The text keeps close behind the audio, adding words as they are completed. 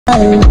Oh,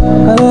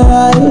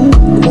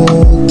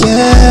 can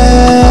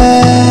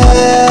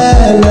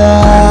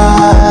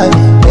I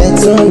get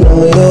to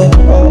know you?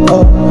 Oh,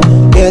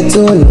 oh, get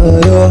to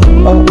know you.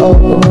 Oh, oh,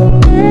 oh.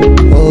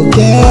 Oh,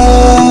 can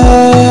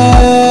I?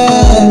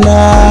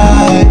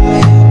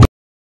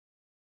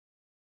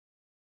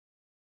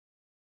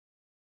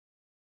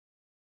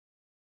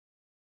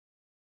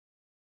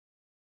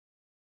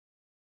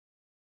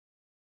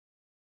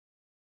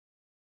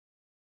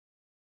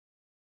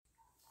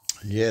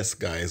 Yes,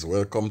 guys,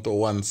 welcome to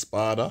One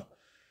Spada.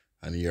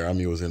 And here I'm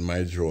using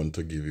my drone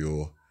to give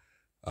you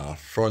a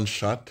front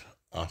shot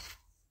of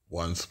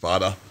One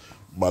Spada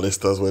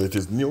ballistas. Well, it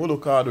is New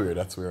Look Hardware.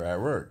 That's where I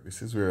work.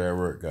 This is where I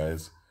work,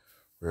 guys,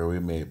 where we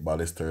make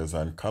ballistas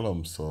and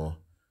columns. So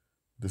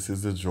this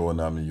is the drone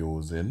I'm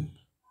using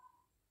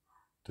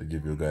to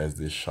give you guys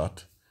this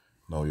shot.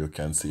 Now you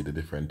can see the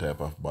different type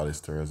of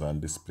ballistas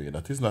on display.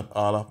 That is not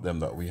all of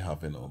them that we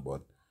have,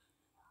 but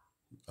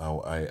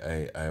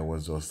I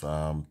was just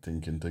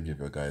thinking to give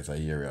you guys a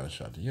aerial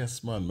shot.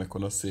 Yes, man, I'm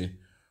gonna see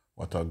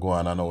what I go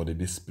on and how the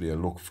display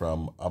look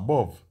from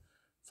above.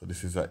 So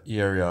this is an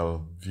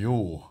aerial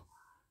view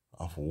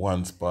of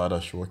One Spada,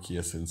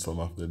 showcasing some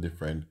of the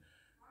different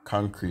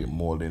concrete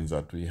moldings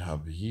that we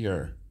have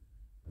here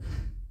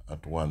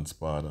at One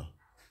Spada.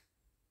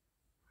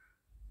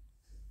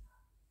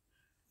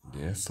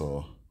 Yeah,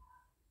 so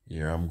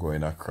here I'm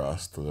going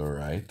across to the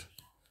right.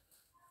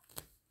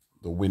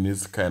 The wind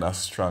is kind of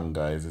strong,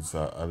 guys. It's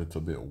a little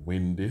bit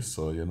windy,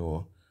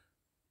 so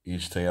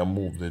each time I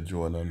move the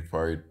drone and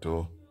for it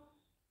to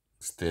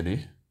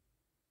steady,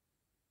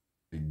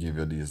 it give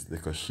you these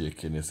little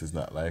shakiness. It's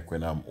not like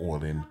when I'm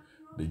holding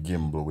the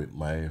gimbal with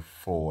my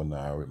phone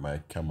or with my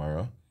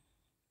camera.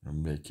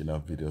 I'm making a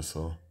video,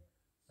 so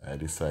I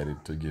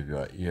decided to give you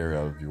an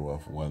aerial view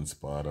of One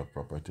Spada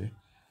property.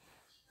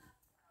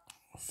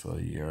 So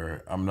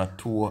here, I'm not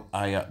too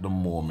high at the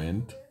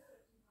moment.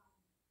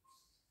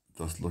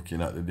 Just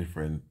looking at the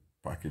different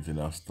packaging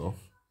of stuff.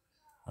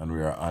 And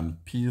we are on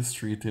Peel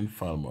Street in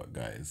Falmouth,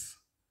 guys.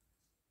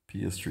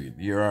 Peel Street.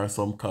 Here are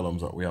some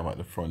columns that we have at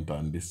the front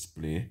on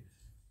display.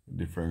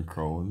 Different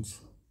crowns.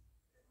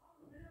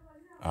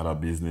 Other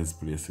business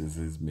places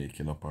is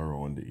making up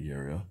around the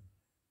area.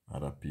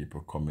 Other people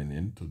coming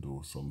in to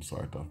do some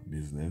sort of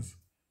business.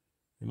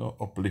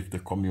 Uplift the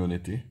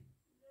community.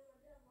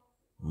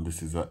 And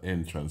this is the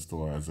entrance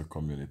towards the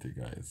community,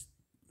 guys.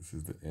 This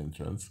is the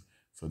entrance.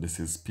 So this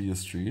is Peel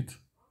Street.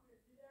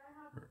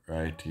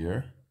 Right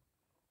here.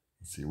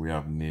 See, we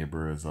have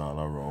neighbors all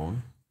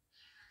around.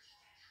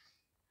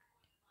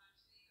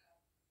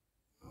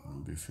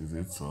 And this is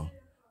it. So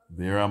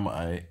there am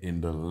I in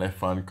the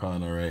left hand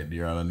corner right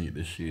there underneath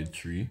the shade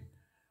tree.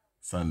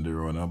 Sandy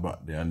Runner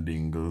back there and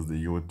Dingles,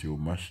 the YouTube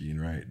machine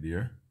right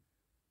there.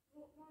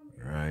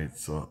 Right,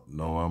 so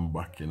now I'm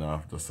backing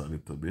off just a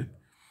little bit.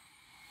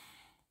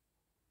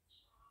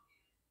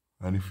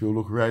 And if you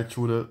look right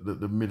through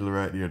the middle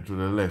right there to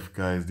the left,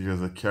 guys,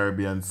 there's a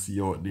Caribbean Sea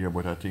out there,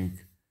 but I think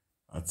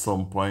at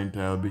some point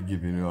I'll be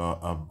giving you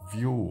a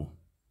view.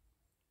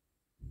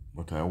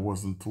 But I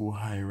wasn't too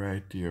high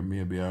right there.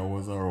 Maybe I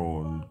was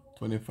around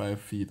 25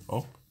 feet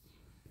up.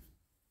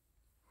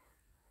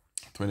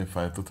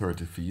 25 to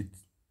 30 feet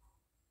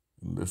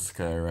in the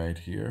sky right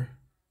here.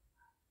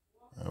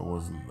 I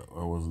wasn't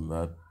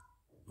that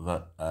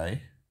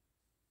high.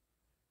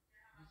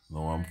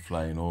 Now I'm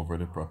flying over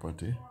the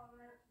property.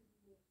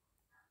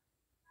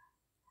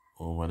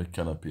 Over the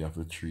canopy of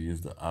the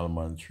trees, the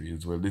almond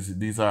trees. Well,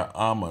 these are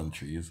almond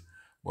trees,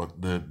 but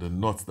the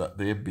nuts that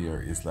they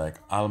bear is like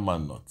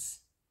almond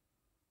nuts.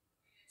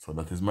 So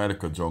that is my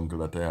little jungle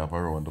that I have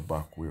around the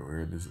back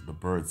where this is the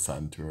bird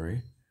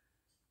sanctuary.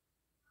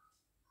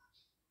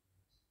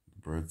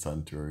 The bird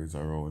sanctuary is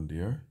around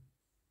here.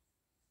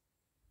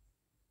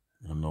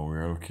 And now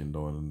we're looking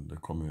down the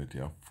community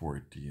of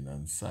 14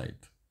 and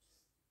site.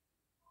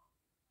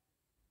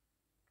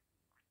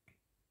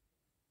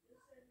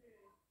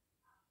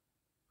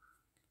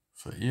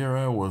 So here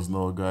I was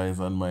now, guys,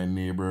 and my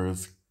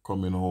neighbors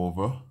coming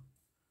over.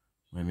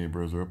 My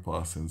neighbors were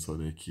passing, so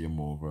they came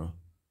over.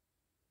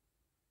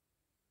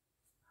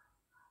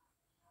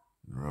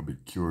 They were a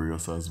bit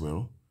curious as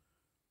well,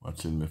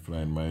 watching me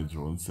flying my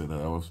drone, said that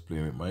I was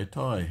playing with my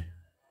toy.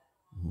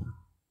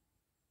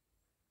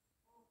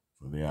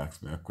 So they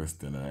asked me a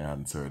question and I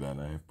answered and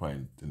I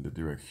point in the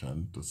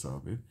direction to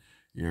solve it.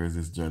 Here is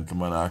this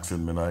gentleman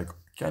asking me like,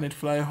 can it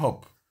fly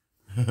up?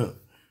 I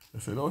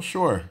said, oh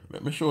sure,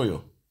 let me show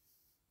you.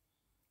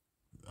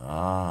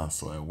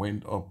 So I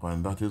went up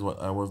and that is what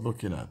I was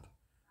looking at.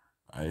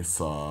 I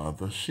saw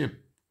the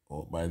ship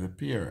out by the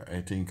pier.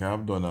 I think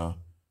I've done a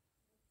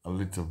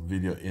little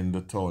video in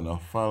the town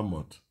of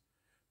Falmouth.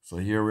 So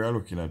here we are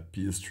looking at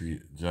Peel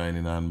Street,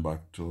 joining on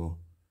back to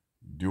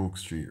Duke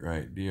Street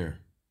right there.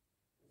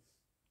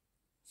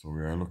 So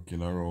we are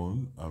looking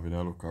around, having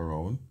a look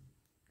around.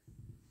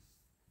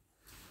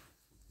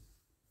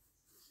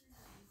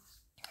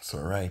 So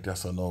right,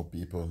 that's now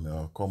people,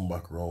 now come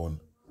back round.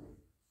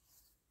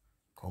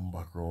 Come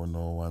back round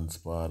now, One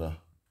Spada.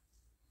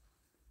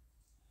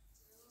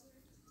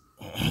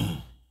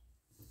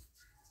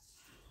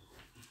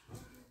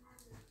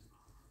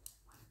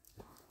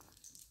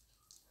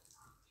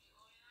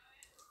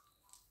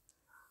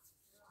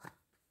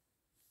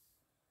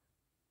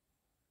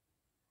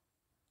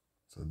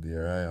 So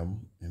there I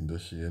am in the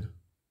shade.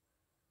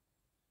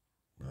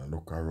 I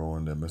look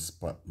around and I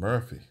spot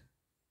Murphy.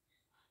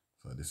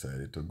 So I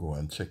decided to go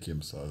and check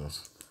him. So I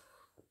just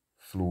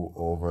flew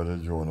over the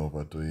drone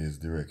over to his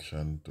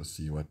direction to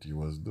see what he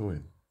was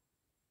doing.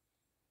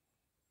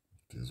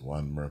 There's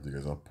one Murphy,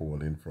 there's a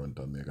pole in front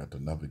of me. I got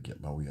to navigate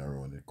my way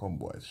around it. Come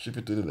boys, shift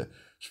it to the left,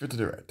 shift it to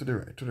the right, to the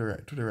right, to the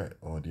right, to the right.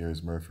 Oh,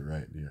 there's Murphy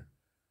right there.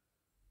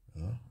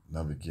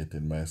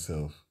 Navigating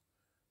myself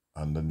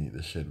underneath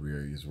the shed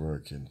where he's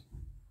working.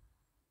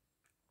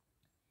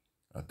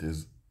 That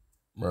is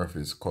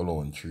Murphy's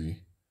cologne tree.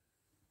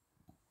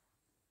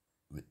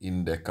 The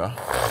indica.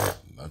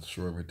 Not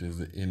sure if it is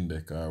the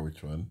indica or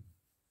which one.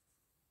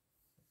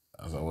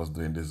 As I was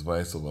doing this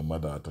voiceover, my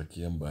daughter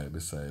came by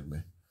beside me.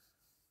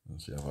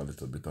 And she have a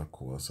little bit of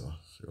cold, so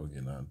she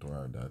hugging on to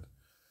her dad.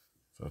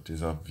 So it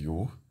is a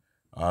view.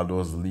 All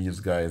those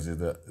leaves, guys, is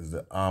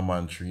the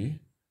almond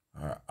tree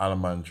or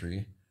almond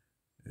tree.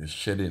 It is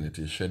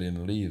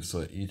shedding leaves.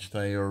 So each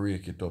time you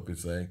rake it up,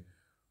 it's like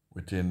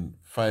within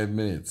 5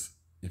 minutes.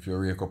 If you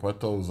rake up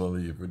 1,000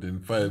 leaves, within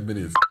 5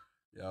 minutes,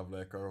 you have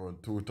like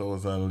around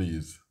 2,000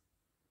 leaves.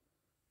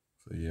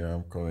 So here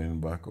I'm coming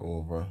back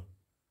over,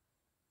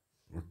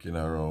 looking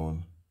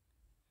around.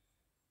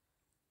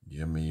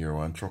 Yeah, me hear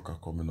one trucker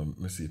coming up. Let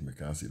me see if I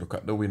can see. Look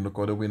at the wind. Look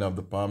at the wind of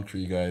the palm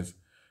tree, guys.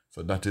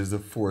 So that is the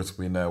force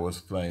wind I was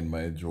flying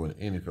my drone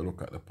in. If you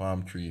look at the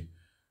palm tree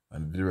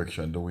and the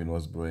direction the wind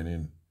was blowing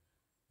in.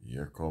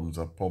 Here comes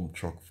a pump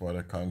truck for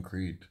the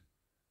concrete.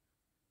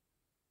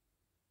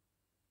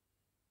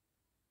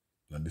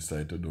 I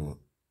decided to do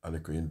a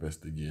little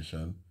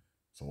investigation.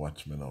 So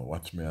watch me now.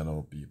 Watch me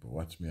now, people.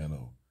 Watch me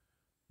now.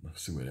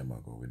 Let's see where them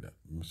are go with that.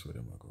 Let's see where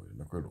them are go with it.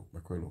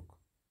 Make we look.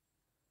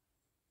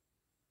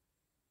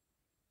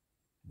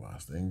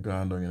 Boss, they ain't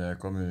gone down in our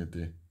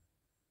community.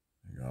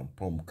 They gonna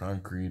pump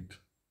concrete.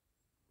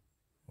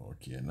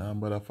 Okay, now I'm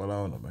better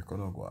follow on. Make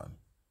no go on.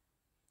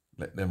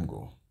 Let them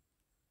go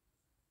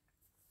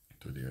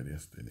to their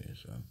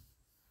destination.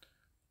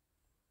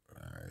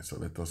 Alright, so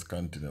let us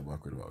continue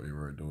back with what we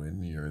were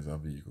doing. Here is a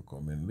vehicle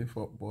coming. Lift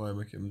up, boy,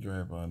 make him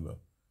drive on the.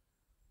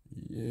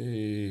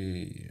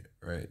 Yay!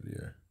 Right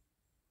there.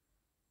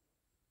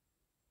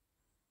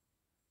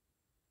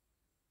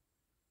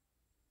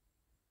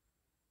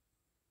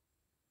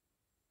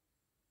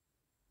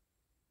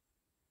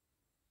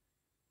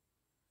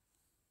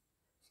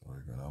 So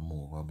we're gonna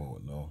move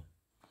about now.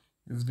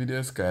 This video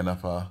is kind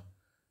of a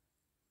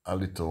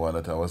little one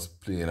that I was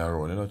playing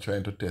around,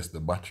 trying to test the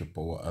battery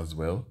power as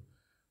well.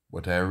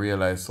 But I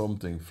realized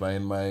something,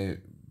 flying my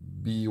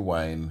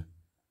B-Wine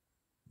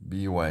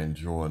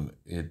drone,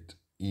 it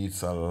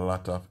eats a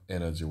lot of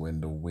energy when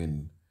the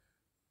wind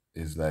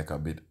is like a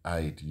bit high.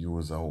 It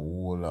uses a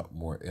whole lot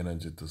more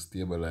energy to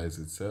stabilize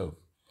itself.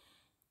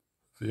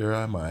 So here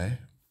am I,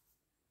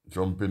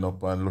 jumping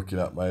up and looking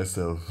at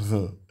myself.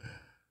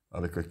 A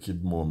little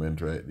kid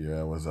moment right there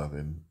I was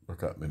having.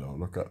 Look at me now,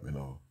 look at me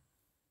now.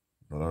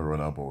 Gonna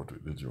run about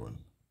with the drone.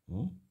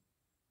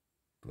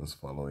 Just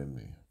following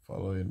me,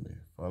 following me,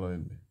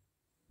 following me.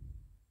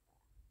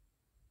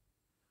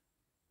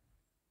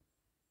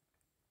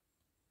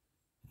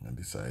 I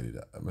decided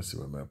that I'm gonna see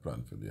what my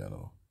plan for the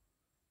now.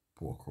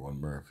 Poke on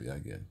Murphy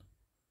again.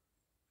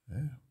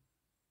 Yeah.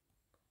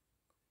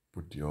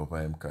 Put you over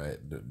him because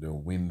the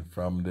wind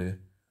from the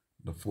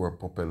four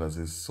propellers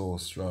is so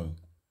strong.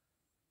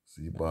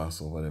 See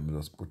boss over them,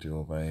 just put you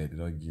over head,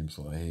 give him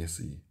some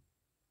AC.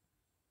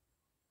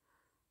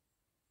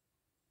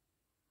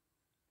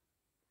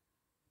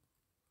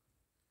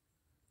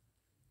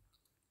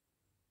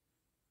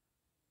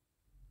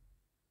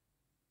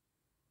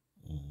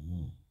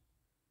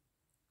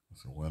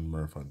 So one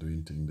Murphy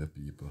doing thing the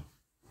people.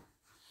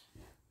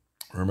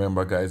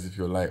 Remember guys, if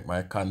you like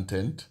my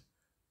content,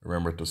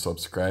 remember to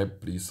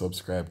subscribe. Please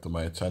subscribe to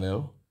my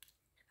channel.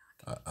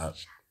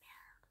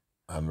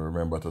 And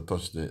remember to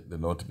touch the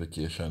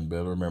notification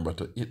bell. Remember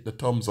to hit the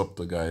thumbs up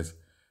to guys.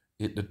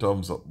 Hit the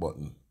thumbs up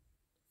button,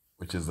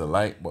 which is the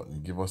like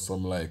button. Give us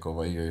some like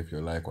over here if you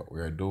like what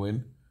we are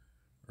doing.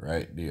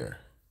 Right there.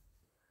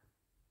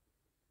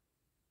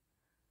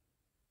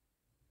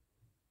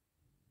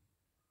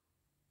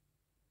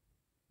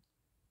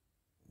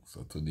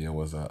 So today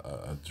was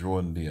a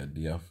drone day,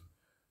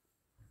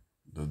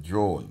 the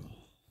drone.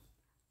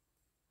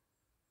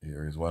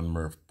 Here is one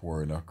Murph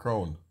pouring a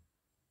crown.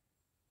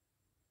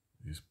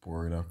 He's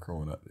pouring a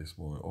crown at this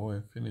moment. Oh, I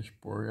finished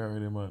pouring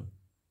already, man.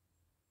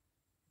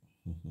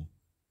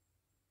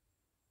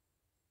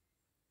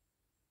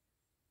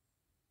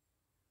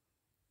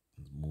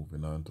 He's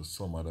moving on to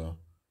some other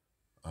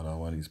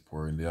one. He's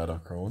pouring the other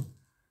crown.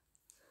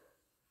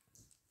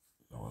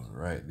 I was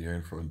right there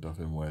in front of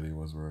him while he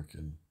was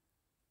working.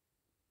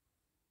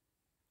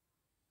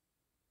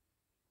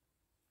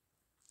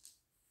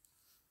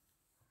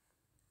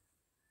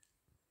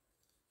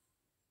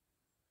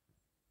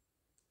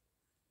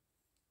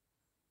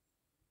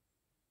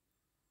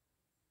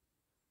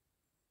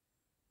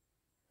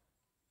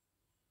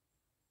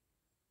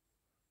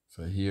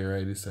 So here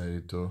I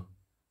decided to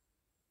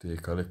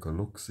take a little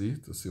look-see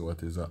to see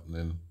what is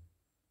happening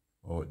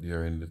out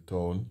there in the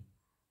town.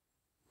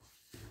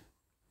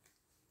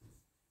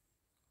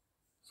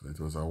 So it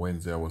was a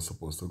Wednesday. I was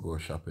supposed to go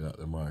shopping at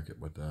the market,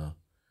 but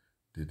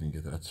didn't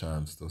get a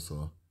chance to.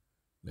 So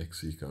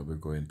next week I'll be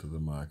going to the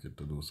market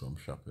to do some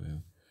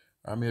shopping.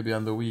 Or maybe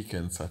on the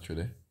weekend,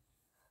 Saturday,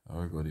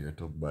 I'll go there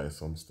to buy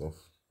some stuff.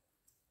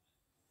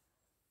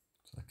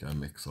 So I can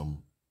make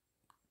some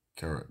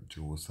carrot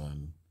juice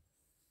and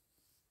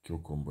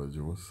cucumber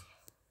juice.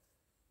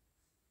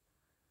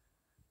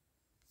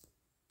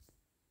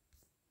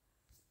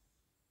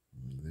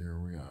 And there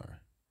we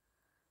are.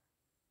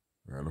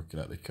 We are looking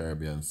at the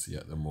Caribbean Sea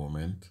at the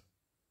moment.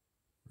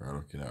 We are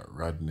looking at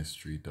Rodney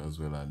Street as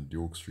well and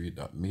Duke Street,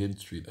 that main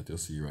street that you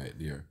see right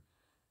there.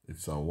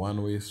 It's a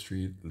one-way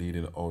street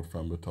leading out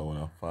from the town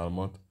of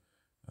Falmouth,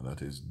 and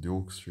that is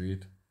Duke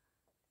Street.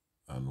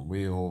 And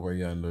way over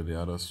yonder, the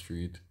other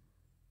street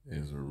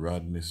is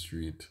Rodney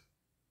Street,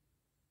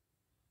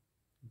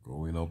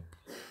 going up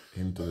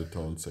into the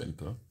town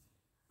center.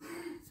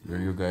 Where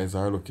you guys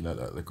are looking at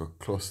that little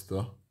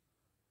cluster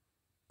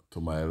to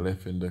my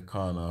left in the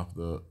corner of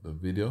the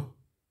video.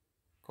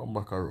 Come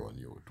back around,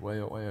 you. Why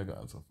you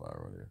going so far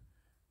around here?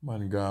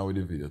 Man, go with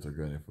the video to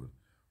Granny Foot.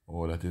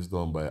 Oh, that is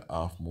done by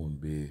Half Moon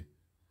Bay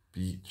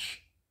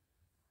Beach.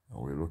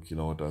 And we're looking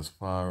out as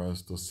far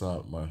as to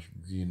Saltmarsh,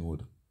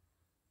 Greenwood.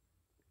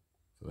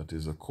 So that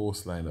is the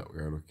coastline that we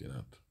are looking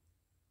at.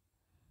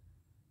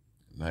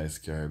 Nice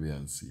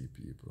Caribbean Sea,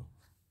 people.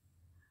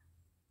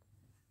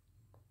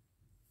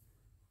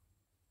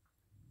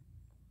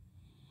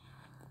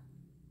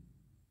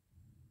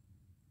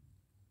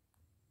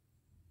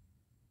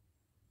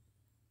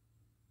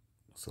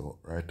 So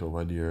right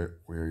over there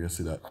where you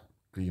see that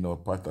clean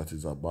out part, that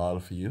is a ball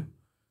field.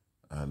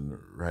 And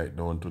right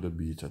down to the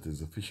beach, that is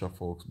the Fisher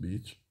Folks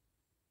Beach.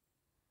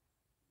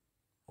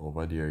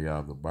 Over there you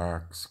have the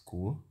Barrack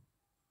School.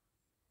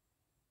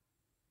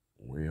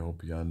 Way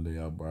up yonder you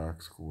have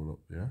Barrack School up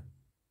there.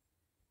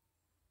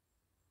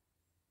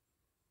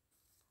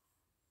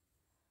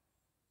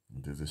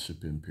 It is a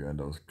shipping pier, and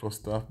those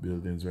cluster of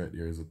buildings right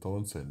there is the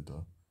town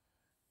center.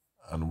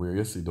 And where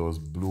you see those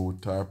blue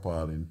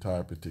tarpaulin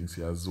things,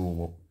 you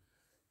zoom up,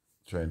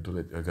 trying to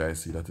let you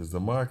guys see that is the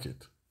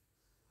market.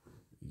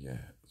 Yeah,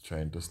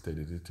 trying to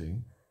steady the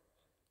thing.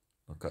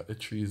 Look at the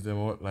trees them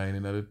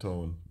outlining at the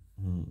town.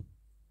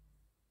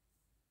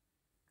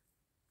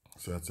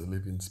 So that's a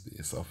living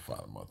space of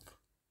Falmouth.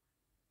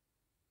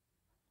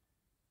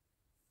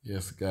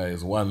 Yes,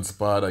 guys, one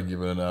spot I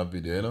give it in a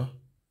video, you know?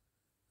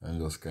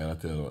 And just kind of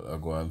tell you what I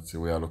go and see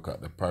where I look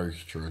at the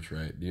parish church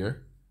right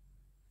there.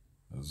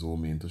 I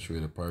zoom in to show you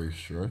the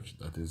parish church.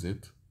 That is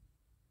it.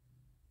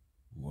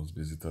 Most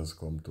visitors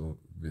come to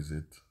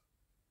visit.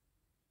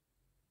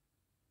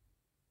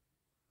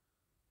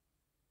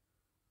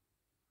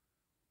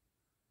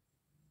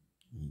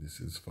 And this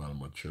is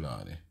Falmouth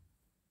Trelawney.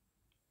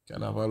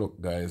 Can have a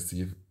look, guys,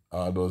 see if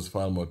all those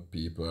Falmouth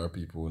people are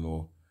people who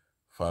know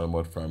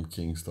Falmouth from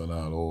Kingston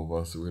all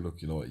over. So we're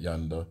looking out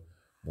yonder.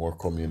 More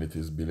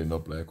communities building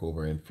up like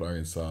over in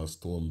Florence or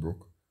Stonebrook.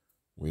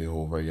 Way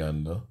over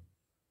yonder.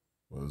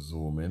 We'll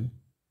zoom in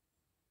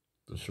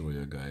to show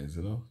you guys,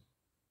 you know.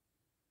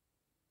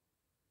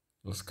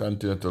 Just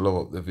continue to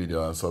love up the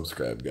video and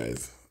subscribe,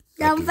 guys.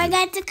 Don't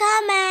forget to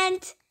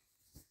comment.